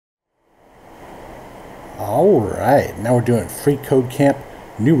Alright, now we're doing freeCodeCamp,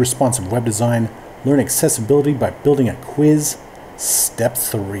 new responsive web design, learn accessibility by building a quiz, step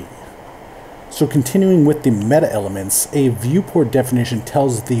 3. So continuing with the meta elements, a viewport definition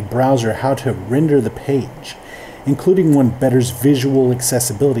tells the browser how to render the page, including one betters visual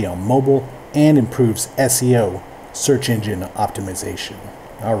accessibility on mobile and improves SEO, search engine optimization.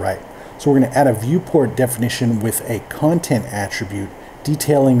 Alright, so we're going to add a viewport definition with a content attribute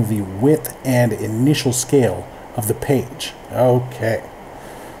detailing the width and initial scale of the page. Okay,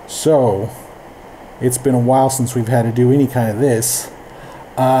 so it's been a while since we've had to do any kind of this,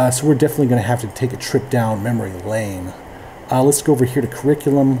 so we're definitely going to have to take a trip down memory lane. Let's go over here to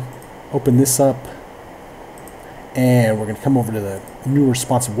curriculum, open this up, and we're going to come over to the new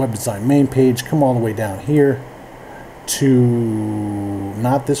responsive web design main page, come all the way down here to,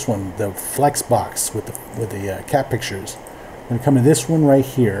 not this one, the flex box with the cat pictures. We're going to come to this one right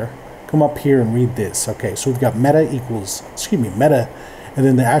here, come up here and read this. Okay, so we've got meta, and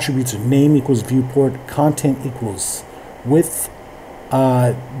then the attributes are name equals viewport, content equals width,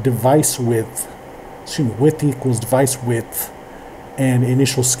 device width, width equals device width, and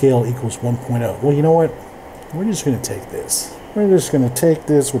initial scale equals 1.0. Well, you know what? We're just going to take this. We're just going to take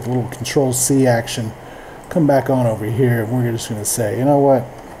this with a little Control-C action, come back on over here, and we're just going to say, you know what?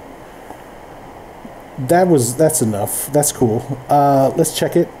 That's enough. That's cool. Let's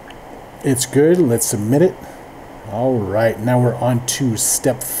check it. It's good. Let's submit it. All right. Now we're on to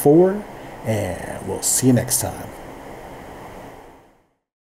step 4, and we'll see you next time.